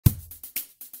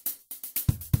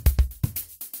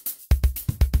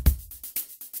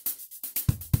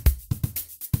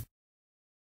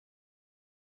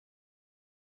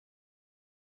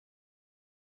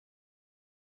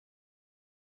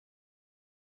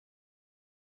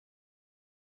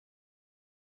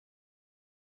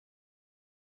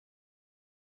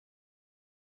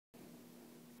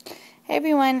Hey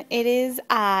everyone, it is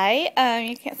I.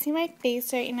 You can't see my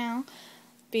face right now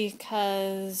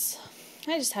because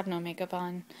I just have no makeup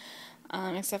on,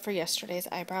 except for yesterday's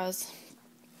eyebrows.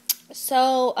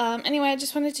 So, anyway, I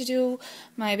just wanted to do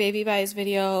my baby buys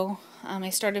video. I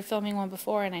started filming one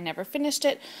before and I never finished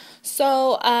it.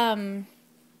 So, I'm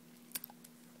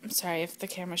sorry if the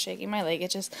camera's shaking, my leg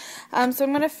itches. So I'm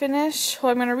going to finish,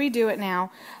 well, I'm going to redo it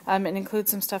now, and include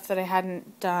some stuff that I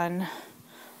hadn't done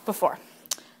before.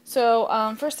 So,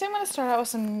 first I'm going to start out with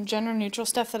some gender neutral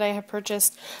stuff that I had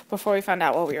purchased before we found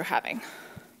out what we were having.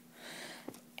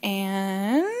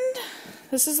 And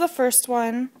this is the first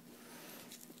one,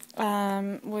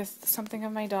 with something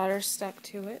of my daughter's stuck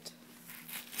to it.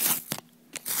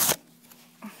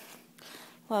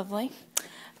 Lovely.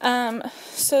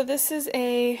 So this is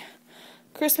a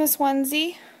Christmas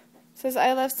onesie. It says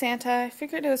I love Santa. I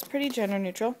figured it was pretty gender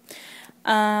neutral.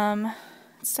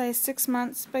 Size 6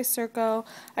 months by Circo.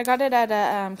 I got it at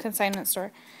a consignment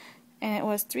store, and it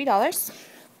was $3.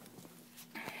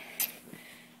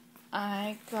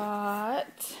 I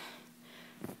got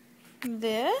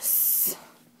this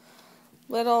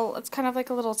little, it's kind of like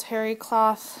a little terry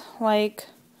cloth like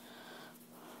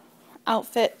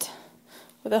outfit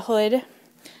with a hood.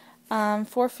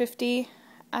 $4.50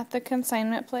 at the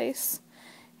consignment place,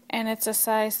 and it's a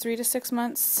size 3 to 6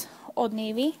 months Old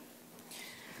Navy.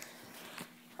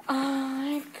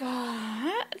 I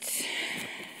got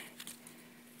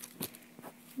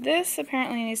this.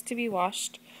 Apparently needs to be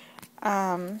washed,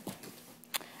 but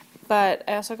I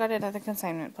also got it at the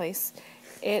consignment place.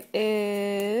 It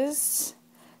is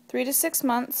 3 to 6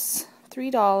 months,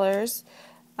 $3,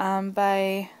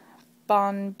 by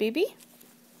Bon Bibi.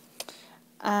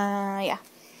 Yeah,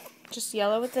 just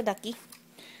yellow with the ducky.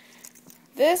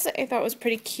 This I thought was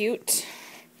pretty cute.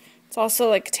 It's also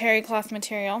like terry cloth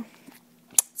material.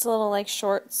 It's a little like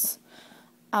shorts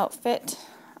outfit.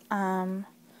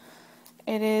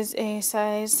 It is a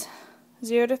size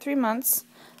 0 to 3 months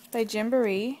by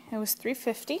Gymboree. It was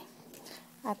 $3.50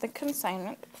 at the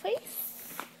consignment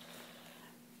place.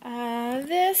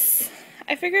 This,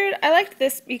 I figured I liked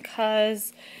this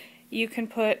because you can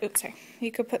put,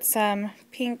 you could put some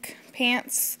pink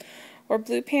pants or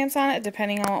blue pants on it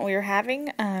depending on what we were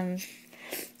having.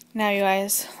 Now you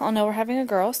guys all know we're having a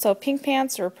girl, so pink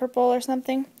pants or purple or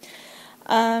something.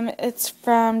 It's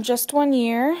from Just One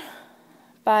Year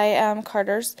by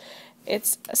Carter's.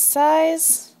 It's a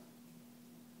size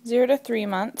 0 to 3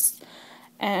 months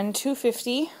and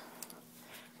 $2.50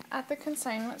 at the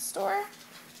consignment store.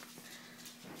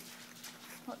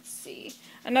 Let's see.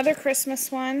 Another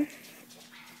Christmas one.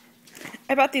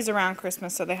 I bought these around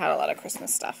Christmas, so they had a lot of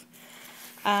Christmas stuff.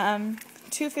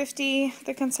 $2.50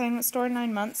 the consignment store,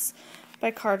 9 months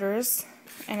by Carter's,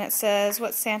 and it says,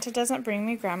 "What Santa doesn't bring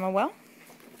me, Grandma will."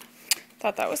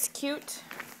 Thought that was cute.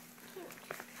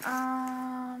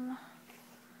 Let's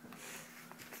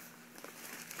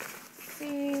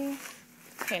see.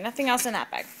 Okay, nothing else in that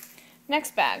bag.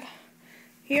 Next bag.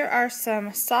 Here are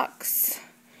some socks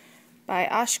by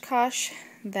Oshkosh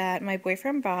that my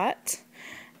boyfriend bought.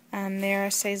 They're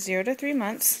a size 0 to 3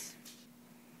 months.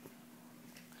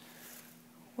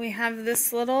 We have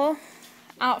this little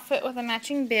outfit with a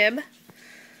matching bib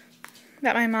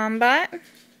that my mom bought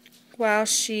while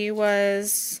she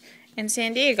was in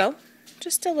San Diego.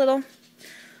 Just a little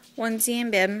onesie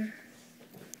and bib.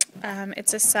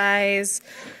 It's a size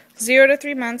 0 to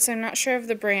 3 months. I'm not sure of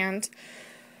the brand,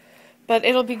 but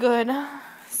it'll be good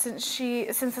since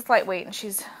it's lightweight and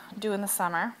she's doing the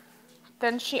summer.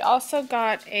 Then she also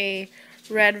got a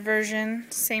red version,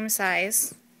 same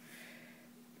size.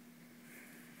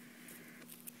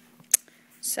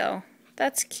 So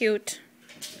that's cute.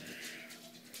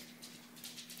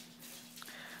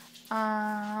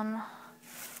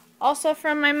 Also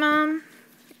from my mom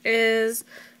is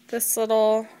this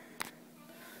little,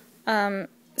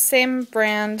 same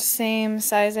brand, same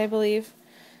size, I believe.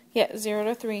 Yeah, 0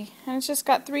 to 3. And it's just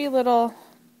got 3 little,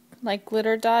 like,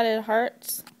 glitter dotted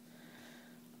hearts.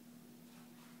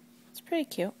 It's pretty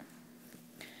cute.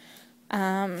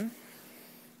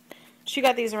 She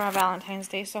got these around Valentine's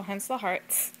Day, so hence the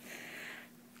hearts.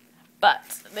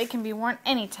 But they can be worn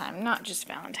anytime, not just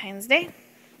Valentine's Day.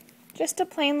 Just a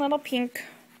plain little pink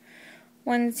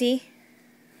onesie.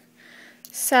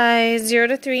 Size 0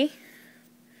 to 3.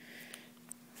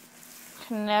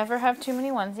 Can never have too many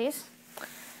onesies.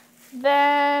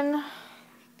 Then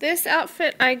this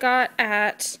outfit I got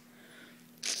at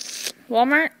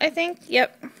Walmart, I think.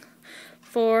 Yep.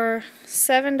 For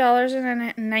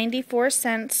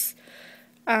 $7.94.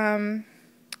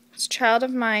 It's Child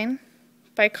of Mine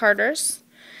by Carter's,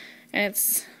 and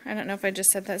it's, I don't know if I just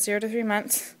said that, 0 to 3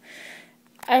 months.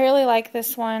 I really like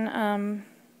this one.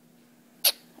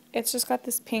 It's just got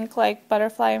this pink like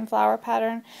butterfly and flower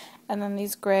pattern, and then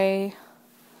these gray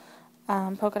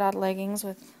polka dot leggings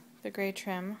with the gray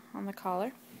trim on the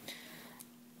collar.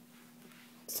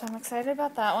 So I'm excited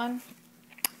about that one.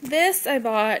 This I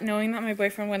bought knowing that my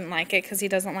boyfriend wouldn't like it because he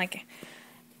doesn't like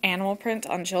animal print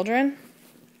on children.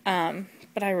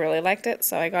 But I really liked it,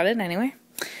 so I got it anyway.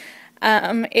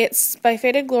 It's by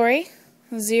Faded Glory,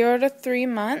 0 to 3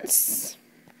 months.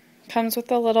 Comes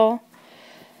with a little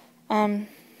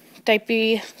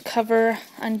diaper cover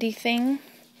undie thing.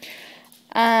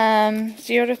 0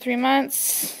 to 3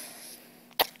 months,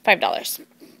 $5. Let's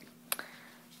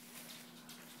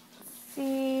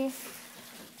see.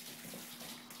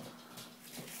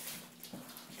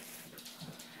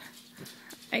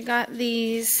 I got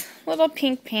these little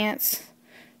pink pants,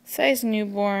 size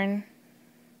newborn.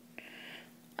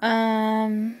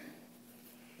 They're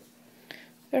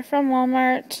from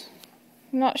Walmart.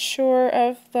 I'm not sure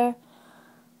of the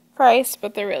price,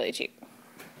 but they're really cheap.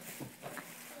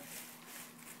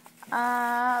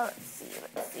 Let's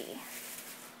see.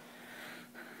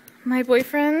 My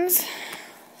boyfriend's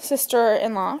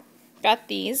sister-in-law got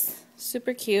these.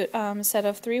 Super cute. Set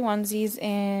of 3 onesies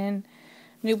in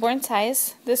newborn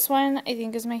size. This one I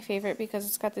think is my favorite because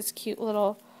it's got this cute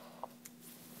little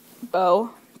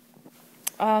bow.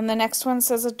 The next one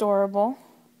says adorable.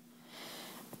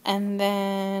 And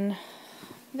then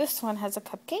this one has a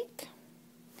cupcake.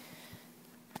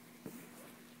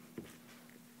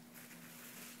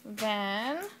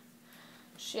 Then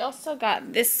she also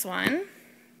got this one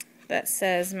that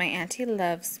says my auntie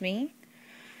loves me.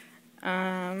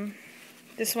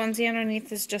 This onesie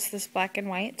underneath is just this black and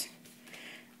white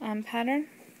pattern.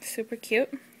 Super cute.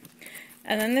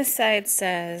 And then this side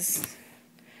says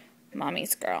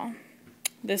mommy's girl.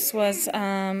 This was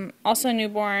also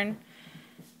newborn.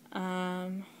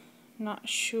 Not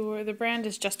sure. The brand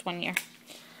is just 1 year.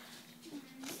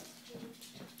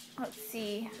 Let's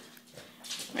see.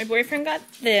 My boyfriend got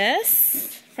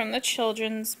this from the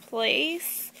children's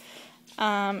place.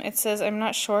 It says, I'm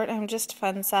not short, I'm just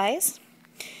fun size.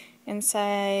 In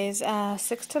size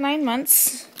 6 to 9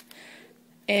 months.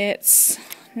 It's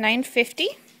 $9.50.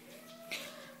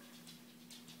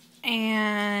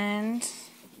 And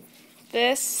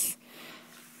this,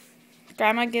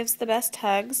 Grandma Gives the Best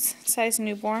Hugs, size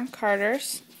newborn,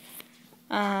 Carter's,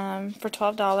 for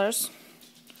 $12.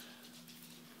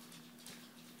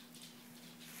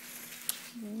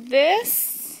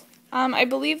 This, I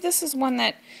believe this is one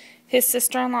that his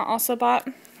sister-in-law also bought.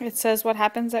 It says what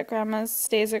happens at Grandma's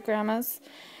stays at Grandma's.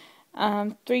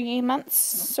 3 months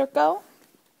circa.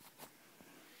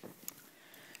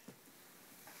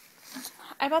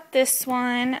 I bought this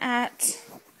one at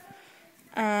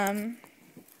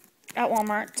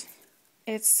Walmart.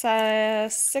 It's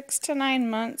 6 to 9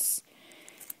 months.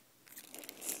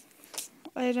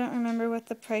 I don't remember what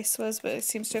the price was, but it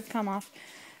seems to have come off.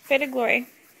 Faded Glory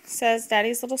says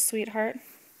Daddy's Little Sweetheart.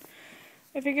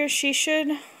 I figure she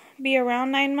should be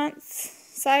around 9 months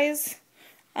size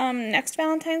next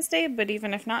Valentine's Day, but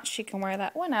even if not, she can wear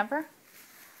that whenever.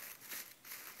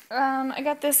 I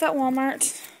got this at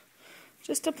Walmart.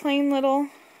 Just a plain little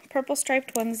purple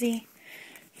striped onesie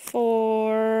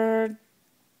for,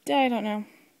 I don't know.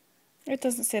 It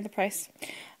doesn't say the price.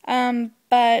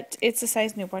 But it's a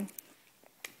size newborn.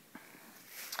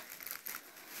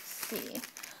 Let's see.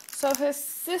 So his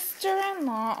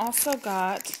sister-in-law also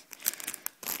got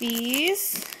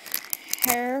these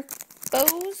hair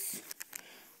bows.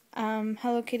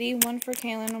 Hello Kitty, one for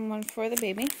Kaylin and one for the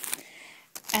baby.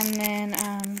 And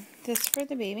then this for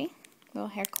the baby. Little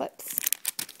hair clips.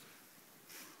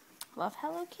 Love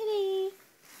Hello Kitty.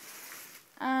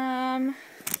 My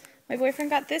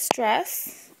boyfriend got this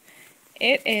dress.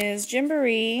 It is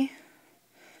Gymboree,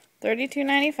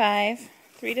 $32.95,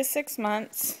 3 to 6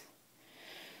 months.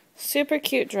 Super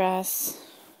cute dress.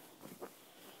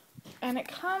 And it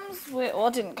comes with, well,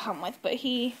 it didn't come with, but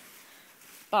he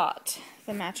bought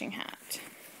the matching hat.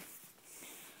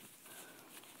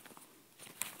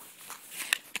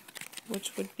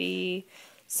 Which would be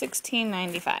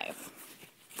 $16.95.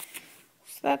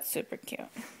 So that's super cute.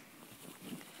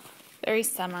 Very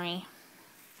summery.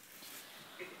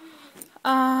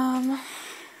 I'm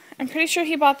pretty sure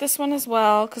he bought this one as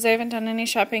well because I haven't done any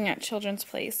shopping at Children's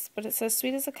Place. But it says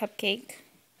sweet as a cupcake.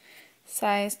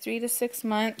 Size 3 to 6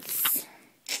 months.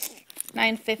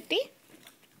 $9.50.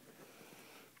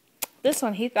 This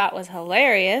one he thought was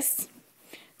hilarious.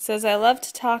 It says I love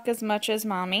to talk as much as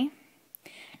mommy.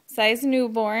 Size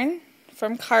newborn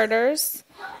from Carter's,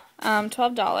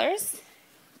 $12.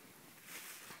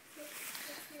 Let's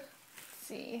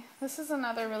see. This is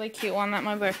another really cute one that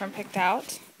my boyfriend picked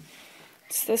out.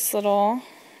 It's this little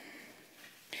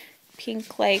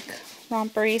pink like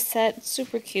rompery set.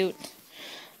 Super cute.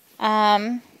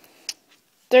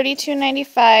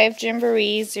 $32.95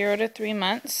 Gymboree 0 to 3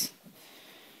 months.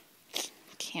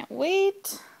 Can't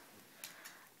wait.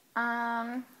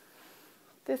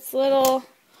 This little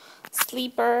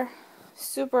sleeper,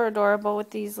 super adorable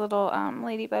with these little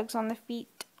ladybugs on the feet.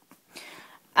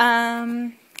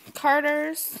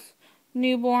 Carter's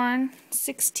newborn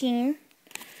 16.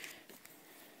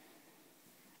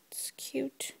 It's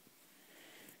cute.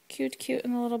 Cute,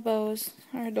 and the little bows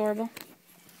are adorable.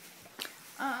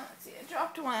 Let's see, I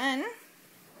dropped one.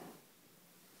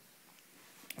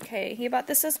 Okay, he bought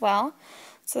this as well.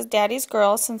 It says Daddy's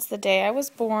Girl since the day I was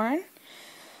born.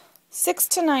 6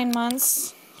 to 9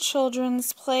 months.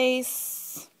 Children's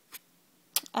Place.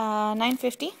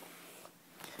 $9.50.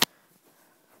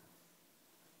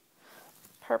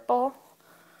 Purple.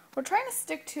 We're trying to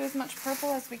stick to as much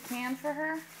purple as we can for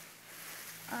her.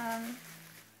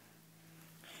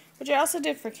 Which I also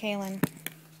did for Kaylin.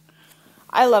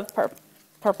 I love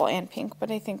purple and pink, but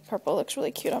I think purple looks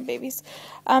really cute on babies.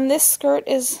 This skirt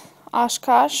is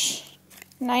Oshkosh,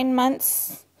 9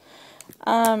 months,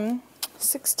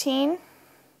 16,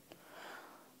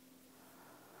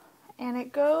 and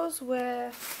it goes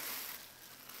with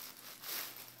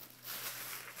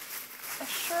a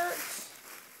shirt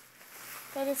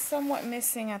that is somewhat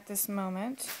missing at this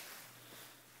moment.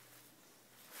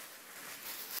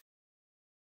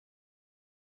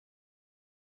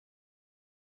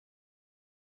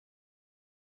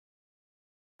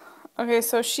 Okay,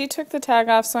 so she took the tag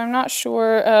off, so I'm not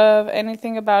sure of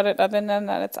anything about it other than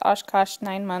that it's Oshkosh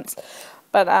 9 months.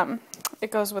 But it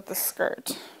goes with the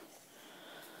skirt.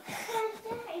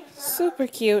 Super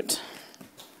cute.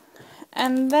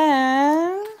 And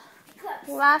then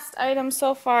last item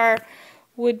so far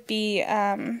would be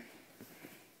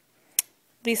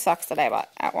these socks that I bought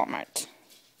at Walmart.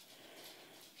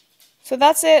 So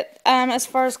that's it as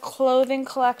far as clothing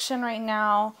collection right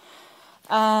now.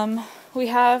 We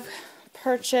have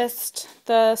purchased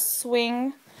the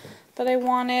swing that I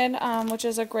wanted, which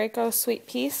is a Graco sweet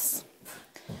piece.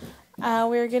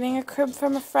 We're getting a crib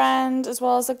from a friend, as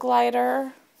well as a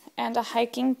glider and a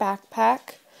hiking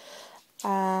backpack.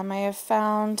 I have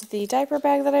found the diaper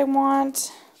bag that I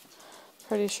want.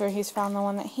 Pretty sure he's found the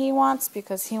one that he wants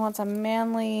because he wants a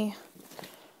manly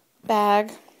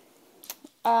bag.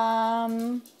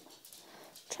 Trying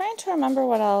to remember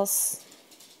what else.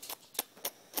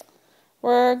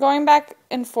 We're going back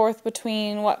and forth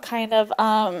between what kind of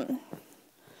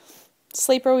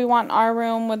sleeper we want in our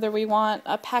room, whether we want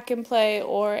a pack and play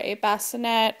or a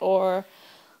bassinet or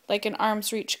like an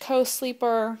arm's reach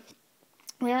co-sleeper.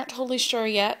 We aren't totally sure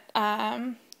yet,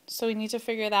 so we need to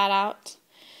figure that out.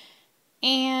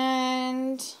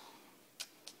 And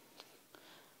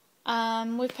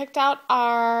we picked out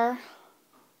our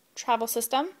travel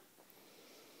system,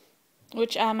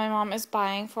 which my mom is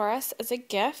buying for us as a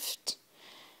gift.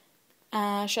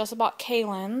 She also bought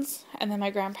Kaylin's, and then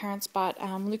my grandparents bought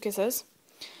Lucas's.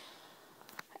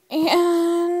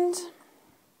 And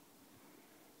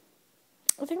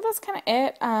I think that's kind of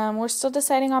it. We're still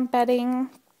deciding on bedding,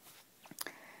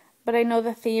 but I know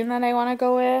the theme that I want to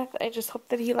go with. I just hope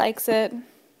that he likes it.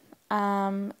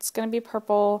 It's going to be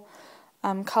purple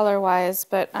color-wise,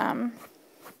 but I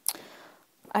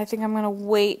think I'm going to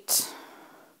wait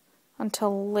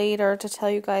until later to tell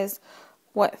you guys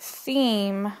what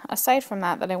theme, aside from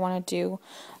that I want to do,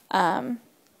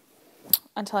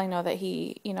 until I know that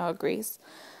he, agrees.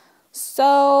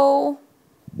 So,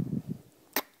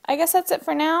 I guess that's it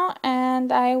for now,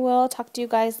 and I will talk to you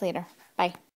guys later.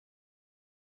 Bye.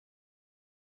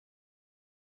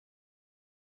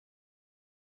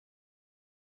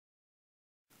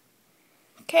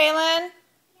 Kaylin? Yeah?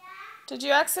 Did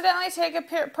you accidentally take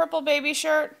a purple baby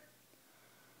shirt?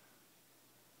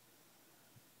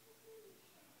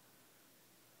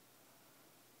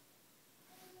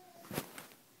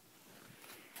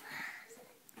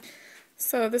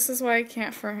 So this is why I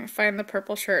can't find the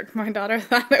purple shirt. My daughter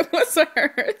thought it was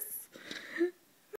hers.